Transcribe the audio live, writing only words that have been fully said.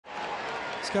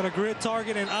He's got a great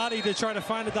target in Adi to try to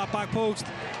find it that back post.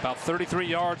 About 33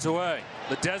 yards away.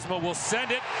 Ledesma will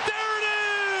send it. There it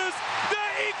is! The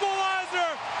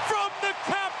equalizer from the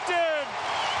captain!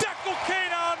 Deckel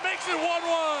Kanon makes it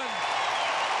 1-1.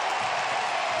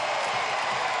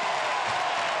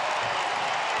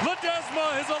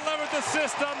 Ledesma, his 11th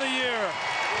assist on the year.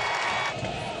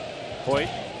 Hoyt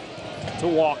to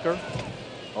Walker.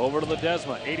 Over to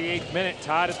Ledesma. 88th minute,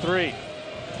 tied at 3.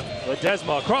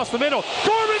 Ledesma across the middle.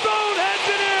 Corbin Bone heads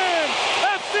it in!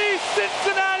 FC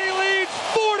Cincinnati leads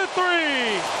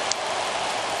 4-3.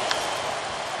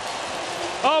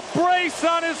 A brace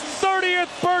on his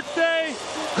 30th birthday.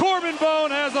 Corbin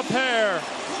Bone has a pair.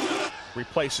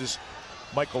 Replaces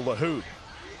Michael LaHood.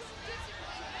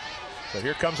 So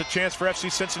here comes a chance for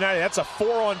FC Cincinnati. That's a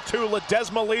 4-on-2.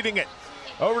 Ledesma leading it.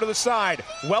 Over to the side.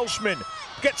 Welshman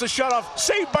gets a shot off.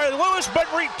 Saved by Lewis, but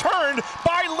returned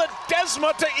by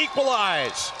Ledesma to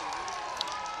equalize.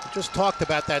 We just talked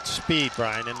about that speed,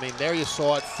 Brian. I mean, there you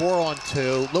saw it,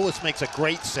 4-on-2. Lewis makes a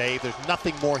great save. There's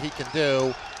nothing more he can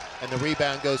do. And the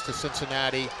rebound goes to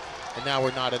Cincinnati. And now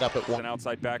we're knotted up at 1. An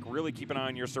outside back, really keep an eye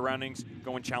on your surroundings.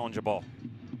 Go and challenge a ball.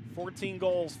 14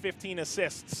 goals, 15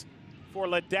 assists for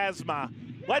Ledesma.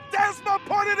 Ledesma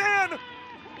put it in!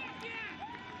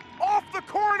 Off the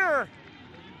corner!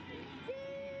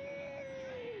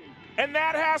 And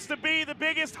that has to be the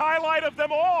biggest highlight of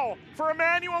them all for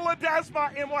Emmanuel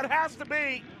Ledesma in what has to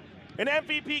be an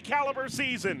MVP caliber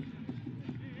season.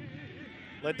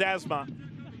 Ledesma,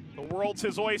 the world's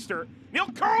his oyster.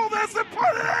 He'll curl this and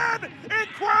put it in!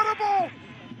 Incredible!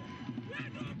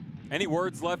 Any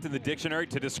words left in the dictionary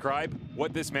to describe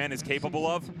what this man is capable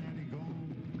of?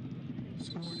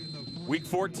 Week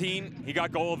 14, he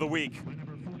got goal of the week.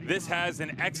 This has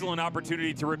an excellent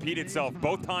opportunity to repeat itself,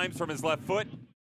 both times from his left foot.